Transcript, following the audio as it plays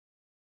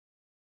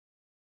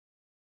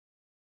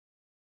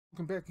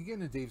Welcome back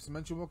again to Dave's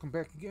Dimension. Welcome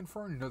back again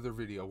for another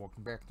video.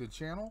 Welcome back to the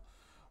channel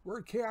where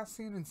chaos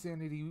and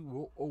insanity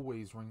will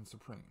always reign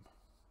supreme.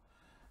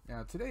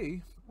 Now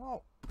today,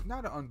 well,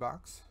 not an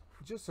unbox,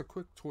 just a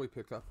quick toy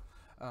pickup.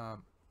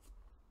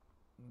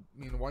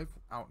 Me and the wife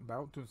out and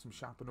about doing some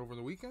shopping over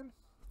the weekend.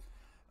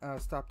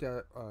 Stopped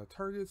at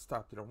Target,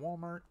 stopped at a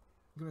Walmart.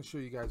 I'm going to show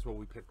you guys what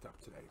we picked up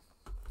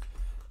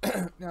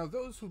today. Now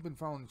those who've been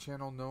following the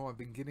channel know I've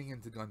been getting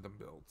into Gundam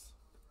builds.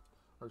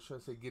 Or should I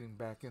say getting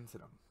back into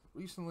them.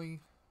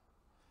 Recently,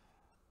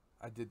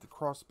 I did the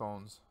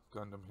Crossbones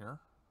Gundam here.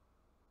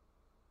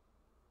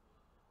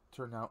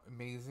 Turned out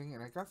amazing,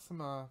 and I got some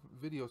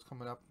videos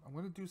coming up. I'm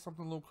going to do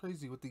something a little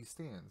crazy with these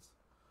stands.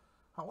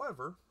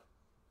 However,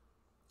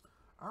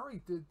 I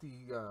already did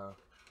the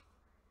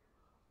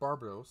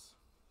Barbados,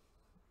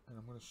 and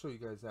I'm going to show you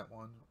guys that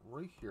one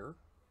right here.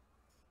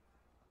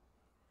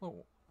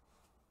 Oh,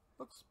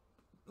 looks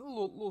a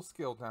little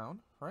scaled down,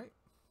 right?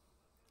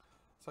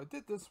 So I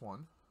did this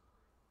one.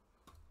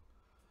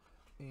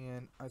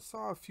 And I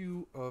saw a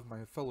few of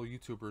my fellow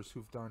YouTubers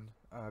who've done,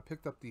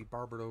 picked up the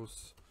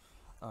Barbados,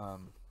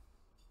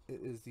 it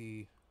is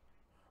the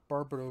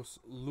Barbados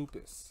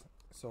Lupus.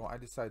 So I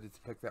decided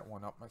to pick that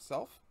one up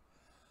myself.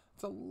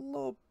 It's a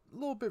little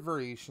bit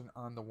variation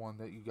on the one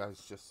that you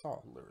guys just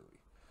saw, literally.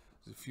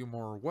 There's a few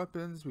more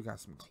weapons, we got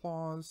some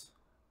claws.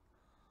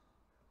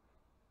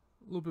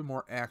 A little bit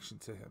more action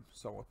to him.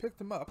 So I picked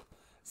him up,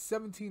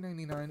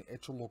 $17.99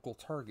 at your local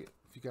Target.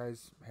 If you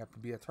guys happen to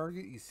be at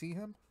Target, you see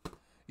him,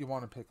 you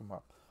want to pick them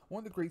up. One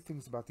of the great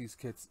things about these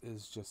kits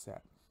is just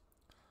that.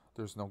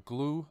 There's no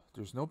glue,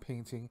 there's no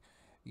painting.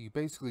 You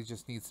basically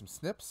just need some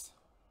snips,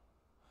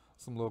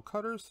 some little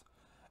cutters.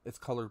 It's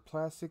colored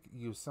plastic,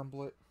 you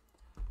assemble it,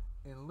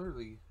 and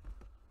literally,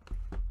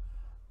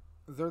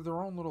 they're their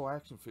own little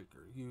action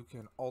figure. You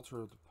can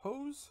alter the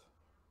pose.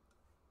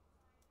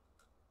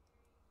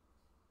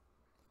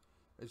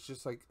 It's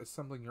just like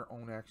assembling your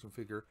own action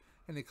figure,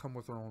 and they come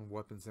with their own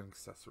weapons and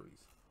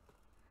accessories.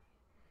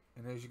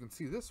 And as you can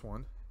see, this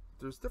one,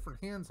 there's different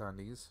hands on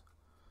these.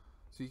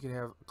 So you can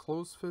have a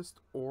closed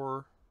fist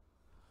or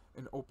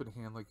an open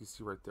hand like you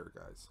see right there,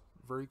 guys.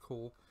 Very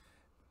cool.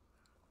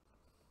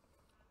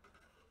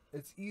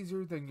 It's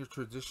easier than your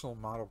traditional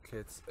model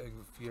kits.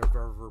 If you have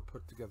ever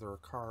put together a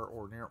car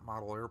or an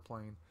model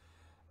airplane,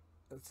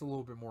 it's a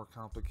little bit more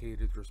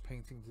complicated. There's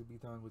painting to be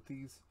done with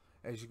these.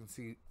 As you can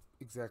see,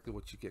 exactly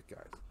what you get,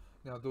 guys.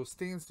 Now, those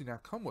stands do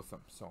not come with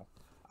them. So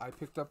I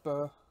picked up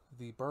the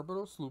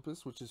Barbados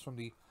Lupus, which is from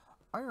the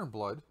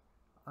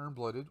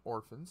Iron-Blooded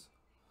Orphans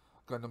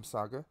Gundam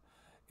Saga,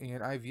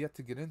 and I've yet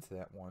to get into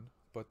that one,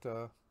 but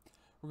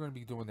we're going to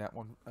be doing that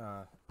one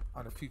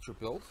on a future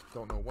build.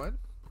 Don't know when.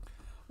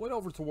 Went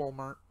over to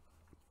Walmart,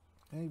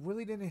 and they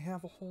really didn't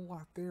have a whole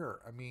lot there.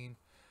 I mean,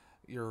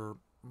 your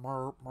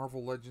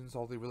Marvel Legends,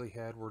 all they really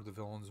had were the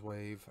Villains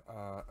Wave,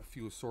 a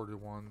few assorted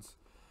ones.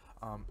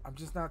 I'm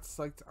just not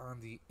psyched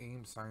on the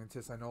AIM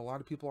Scientists. I know a lot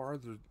of people are.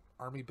 They're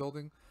army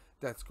building.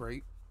 That's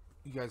great.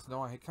 You guys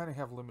know I kind of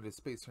have limited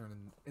space here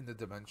in the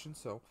dimension,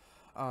 so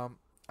I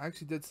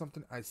actually did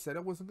something I said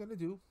I wasn't going to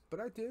do, but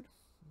I did.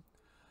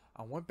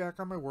 I went back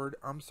on my word.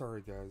 I'm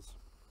sorry, guys.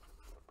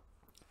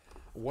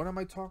 What am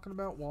I talking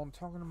about? Well, I'm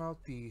talking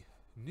about the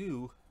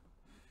new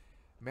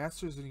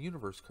Masters of the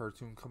Universe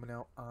cartoon coming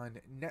out on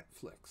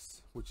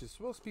Netflix, which is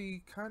supposed to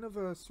be kind of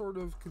a sort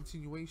of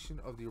continuation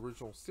of the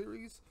original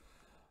series,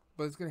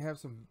 but it's going to have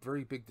some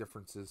very big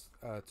differences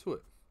to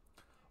it.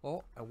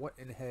 Well, I went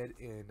ahead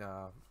and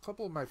a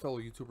couple of my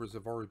fellow YouTubers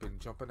have already been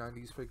jumping on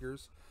these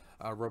figures.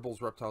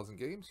 Rebels, Reptiles, and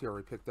Games. He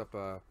already picked up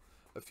a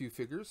few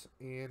figures,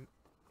 and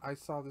I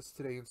saw this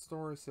today in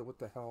store. I said, what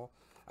the hell?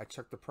 I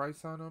checked the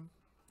price on them.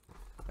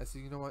 I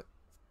said, you know what?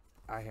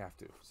 I have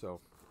to. So,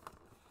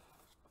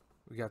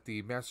 we got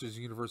the Masters of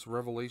the Universe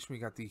Revelation. We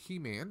got the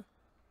He-Man.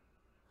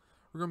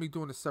 We're going to be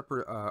doing a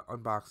separate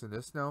unboxing of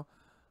this. Now,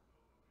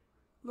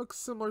 looks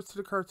similar to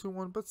the cartoon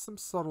one, but some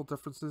subtle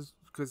differences,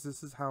 because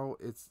this is how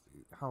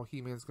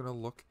He-Man's going to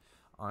look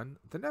on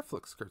the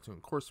Netflix cartoon.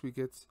 Of course, we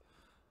get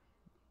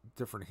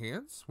different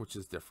hands, which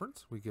is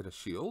different. We get a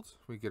shield.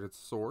 We get a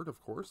sword,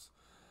 of course.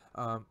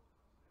 And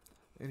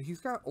he's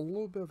got a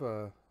little bit of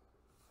a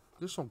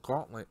additional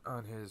gauntlet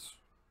on his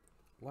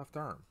left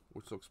arm,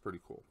 which looks pretty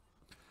cool.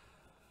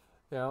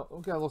 Now,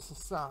 we got a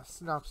little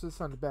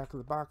synopsis on the back of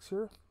the box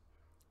here.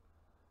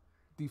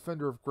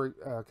 Defender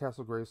of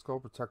Castle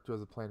Grayskull, protector of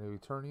the planet of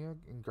Eternia,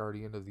 and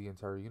guardian of the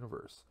entire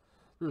universe.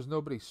 There is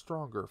nobody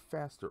stronger,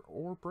 faster,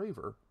 or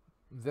braver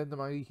than the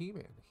mighty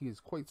He-Man. He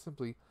is quite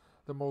simply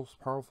the most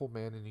powerful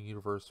man in the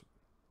universe,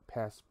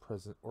 past,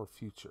 present, or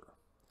future.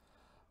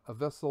 A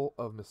vessel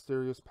of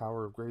mysterious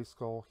power of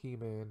Grayskull,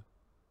 He-Man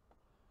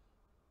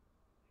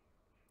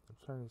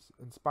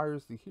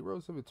inspires the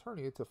heroes of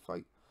Eternia to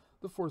fight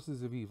the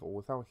forces of evil.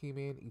 Without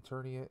He-Man,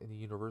 Eternia and the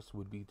universe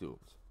would be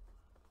doomed.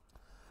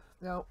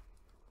 Now,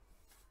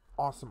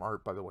 awesome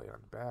art, by the way, on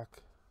the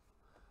back.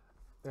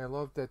 And I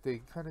love that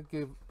they kind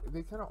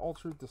of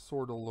altered the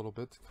sword a little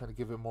bit to kind of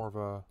give it more of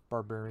a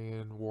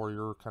barbarian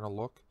warrior kind of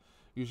look.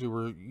 Usually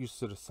we're used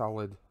to the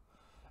solid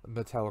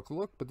metallic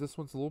look, but this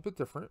one's a little bit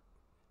different.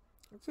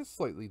 It's just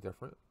slightly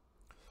different.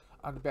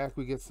 On the back,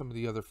 we get some of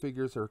the other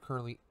figures that are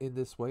currently in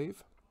this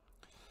wave.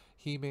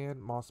 He-Man,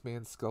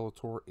 Mossman,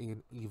 Skeletor,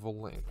 and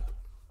evil-lyn.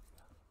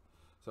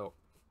 So,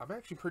 I'm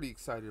actually pretty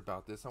excited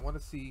about this. I want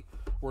to see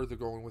where they're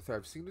going with it.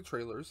 I've seen the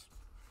trailers.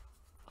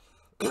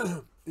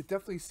 It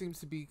definitely seems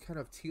to be kind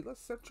of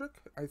Tila-centric.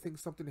 I think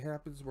something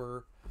happens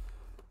where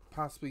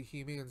possibly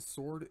He-Man's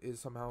sword is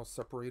somehow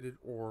separated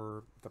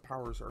or the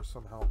powers are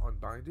somehow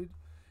unbinded.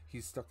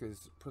 He's stuck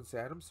as Prince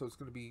Adam, so it's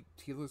going to be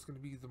Tila's going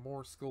to be the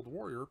more skilled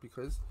warrior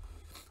because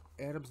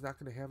Adam's not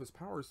going to have his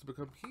powers to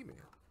become He-Man.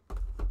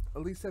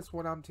 At least that's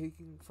what I'm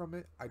taking from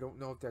it. I don't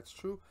know if that's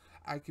true.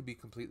 I could be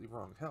completely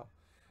wrong. Hell,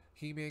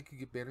 He-Man could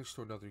get banished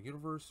to another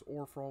universe,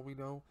 or for all we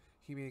know,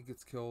 He-Man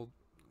gets killed.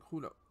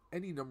 Who knows?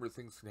 Any number of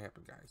things can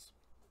happen, guys.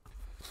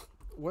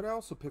 What I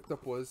also picked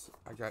up was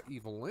I got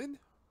evil-lyn.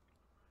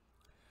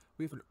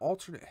 We have an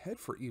alternate head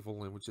for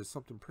evil-lyn, which is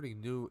something pretty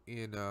new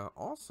and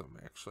awesome,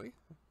 actually.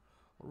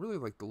 I really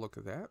like the look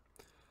of that.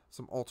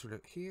 Some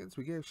alternate hands.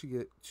 We can actually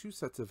get 2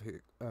 sets of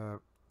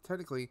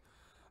technically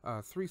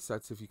 3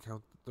 sets if you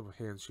count the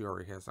hands she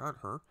already has on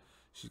her.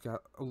 She's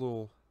got a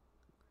little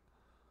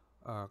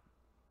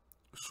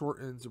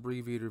shortened,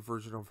 abbreviated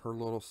version of her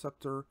little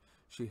scepter.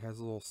 She has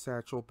a little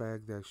satchel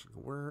bag that she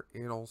can wear,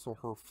 and also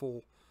her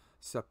full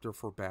scepter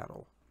for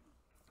battle.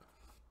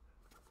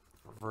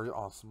 Very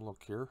awesome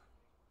look here.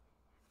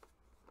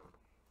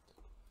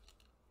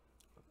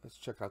 Let's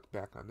check out the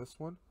back on this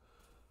one.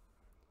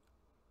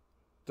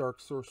 Dark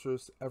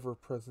Sorceress, ever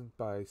present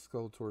by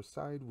Skeletor's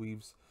side,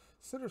 weaves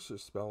sinister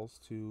spells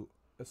to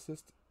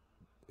assist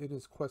in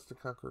his quest to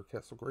conquer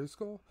Castle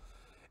Grayskull.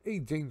 A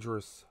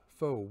dangerous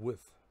foe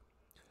with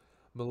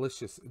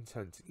malicious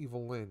intent,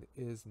 evil-lyn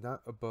is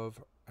not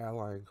above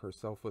allying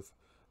herself with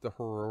the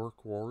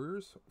heroic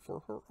warriors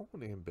for her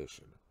own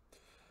ambition.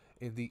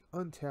 In the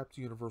untapped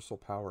universal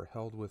power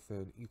held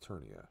within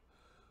Eternia,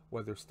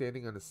 whether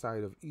standing on the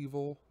side of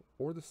evil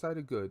or the side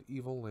of good,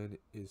 evil-lyn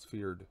is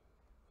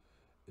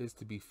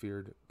to be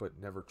feared but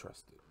never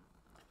trusted.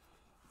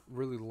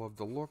 Really love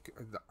the look,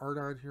 and the art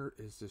on here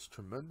is just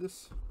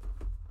tremendous.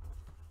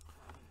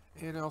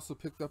 And I also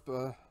picked up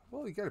well,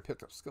 you gotta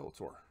pick up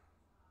Skeletor.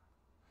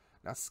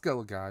 Not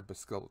Skelegod, but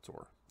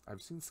Skeletor.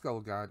 I've seen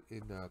Skelegod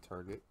in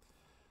Target.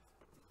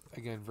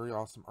 Again, very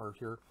awesome art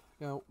here.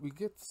 Now, we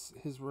get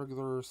his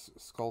regular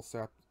skull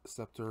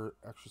scepter,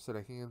 extra set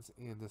of hands,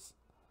 and this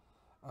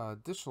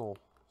additional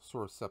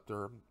sort of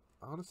scepter.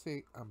 I want to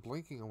say I'm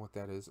blanking on what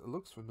that is. It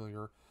looks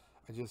familiar.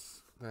 I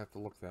just have to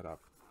look that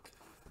up.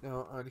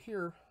 Now, on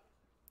here,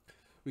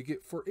 we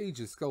get, for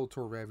ages,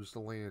 Skeletor ravaged the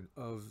land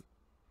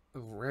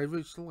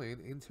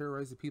and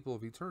terrorized the people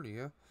of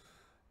Eternia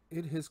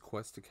in his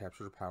quest to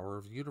capture the power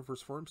of the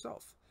universe for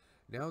himself.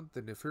 Now,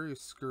 the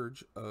nefarious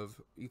scourge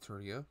of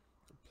Eternia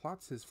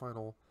plots his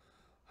final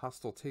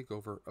hostile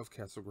takeover of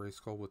Castle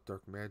Grayskull with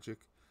dark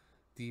magic,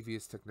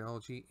 devious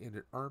technology, and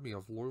an army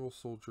of loyal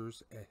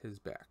soldiers at his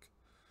back.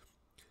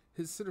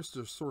 His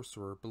sinister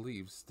sorcerer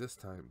believes this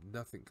time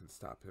nothing can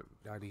stop him,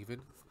 not even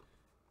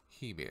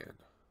He-Man.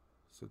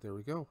 So there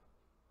we go.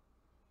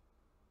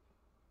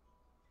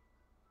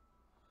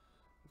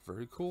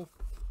 Very cool.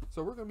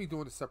 So we're going to be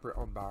doing a separate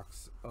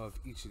unbox of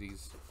each of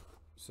these.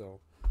 So,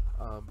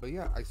 but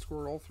yeah, I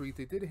scored all 3.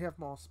 They did have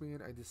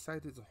Mossman. I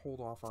decided to hold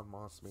off on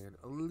Mossman,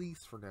 at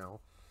least for now.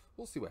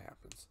 We'll see what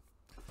happens.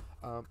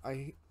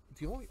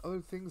 The only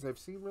other things I've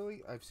seen,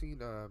 really, I've seen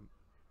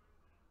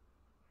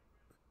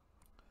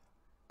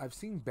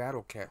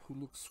Battle Cat, who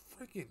looks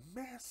freaking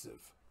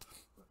massive.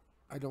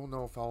 I don't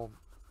know if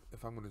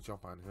I'm going to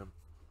jump on him.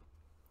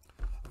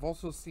 I've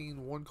also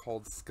seen one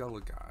called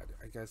Skelegod.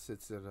 I guess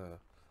it's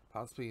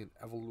possibly an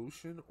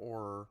evolution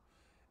or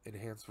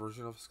enhanced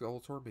version of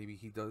Skeletor. Maybe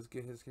he does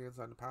get his hands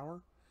on the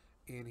power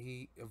and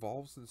he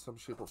evolves in some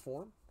shape or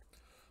form.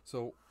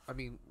 So, I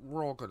mean,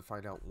 we're all going to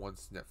find out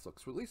once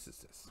Netflix releases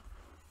this.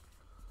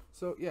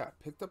 So, yeah,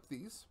 picked up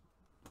these.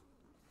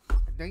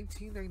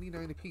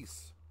 $19.99 a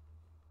piece.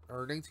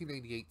 Or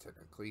 $19.98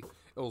 technically.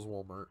 It was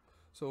Walmart.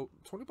 So,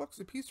 $20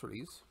 a piece for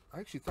these.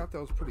 I actually thought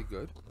that was pretty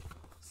good.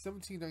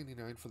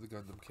 $17.99 for the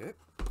Gundam kit,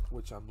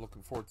 which I'm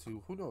looking forward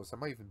to. Who knows? I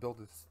might even build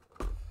this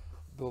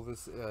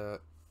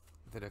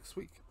the next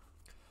week.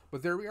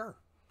 But there we are.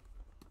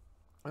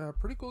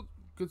 Pretty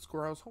good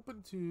score. I was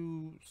hoping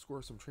to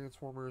score some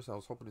Transformers. I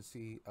was hoping to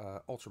see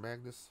Ultra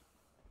Magnus.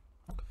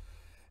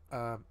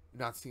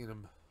 Not seeing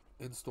him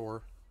in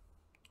store.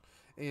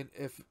 And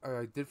if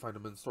I did find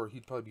him in store,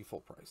 he'd probably be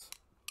full price.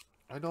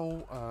 I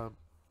know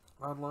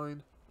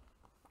online,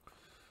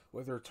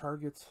 whether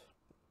Target,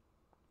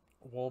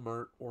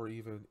 Walmart, or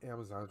even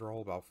Amazon, they're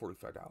all about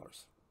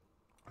 $45.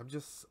 I'm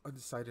just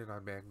undecided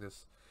on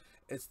Magnus.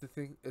 It's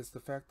the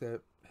fact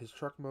that his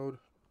truck mode,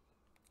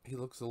 he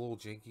looks a little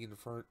janky in the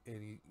front,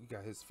 and you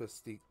got his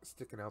fist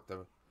sticking out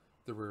the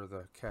rear of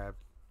the cab.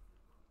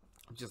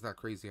 I'm just not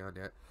crazy on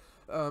that.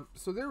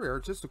 So there we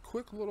are, just a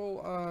quick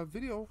little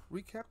video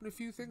recapping a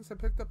few things I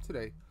picked up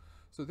today.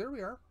 So there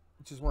we are.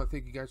 just want to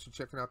thank you guys for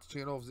checking out the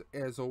channel.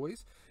 As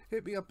always,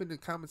 hit me up in the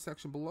comment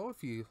section below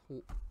if you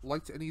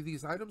liked any of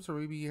these items, or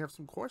maybe you have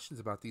some questions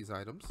about these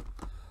items.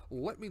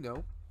 Let me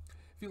know.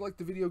 If you liked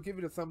the video, give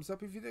it a thumbs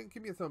up. If you didn't,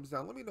 give me a thumbs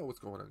down. Let me know what's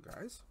going on,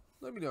 guys.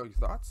 Let me know your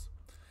thoughts.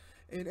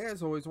 And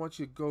as always, I want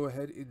you to go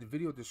ahead in the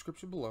video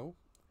description below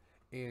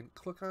and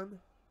click on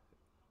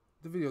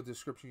the video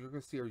description. You're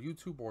going to see our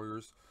YouTube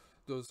warriors.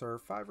 Those are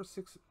 5 or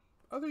 6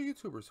 other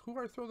YouTubers who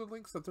I throw the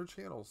links of their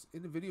channels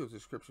in the video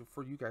description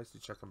for you guys to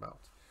check them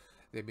out.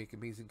 They make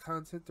amazing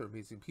content. They're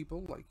amazing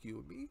people like you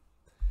and me.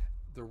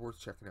 They're worth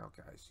checking out,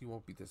 guys. You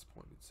won't be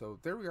disappointed. So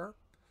there we are.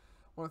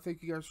 I want to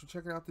thank you guys for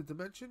checking out the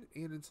Dimension.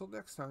 And until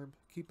next time,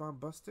 keep on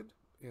busting.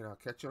 And I'll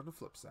catch you on the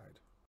flip side.